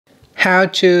how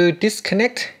to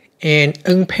disconnect and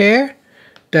unpair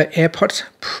the AirPods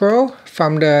Pro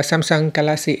from the Samsung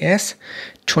Galaxy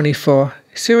S24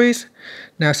 series.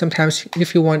 Now, sometimes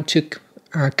if you want to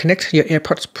connect your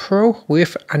AirPods Pro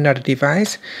with another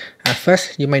device,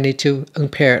 first you might need to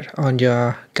unpair it on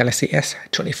your Galaxy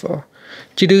S24.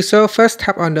 To do so, first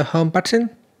tap on the home button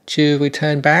to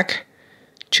return back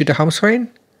to the home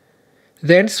screen.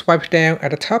 Then swipe down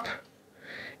at the top,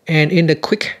 and in the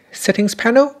quick settings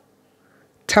panel,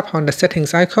 tap on the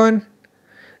settings icon.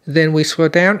 Then we scroll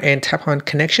down and tap on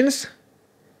connections.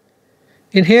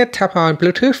 In here, tap on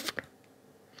Bluetooth,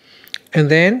 and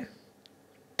then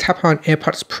tap on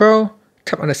AirPods Pro,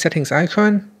 tap on the settings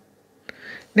icon.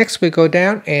 Next, we go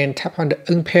down and tap on the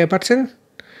unpair button.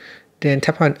 Then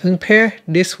tap on unpair.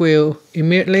 This will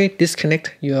immediately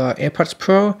disconnect your AirPods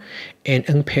Pro and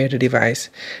unpair the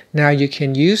device. Now you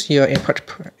can use your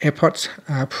AirPods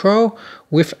Pro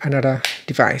with another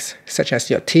device, such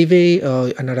as your TV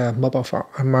or another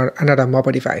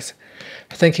mobile device.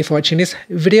 Thank you for watching this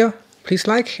video. Please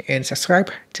like and subscribe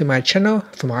to my channel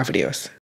for more videos.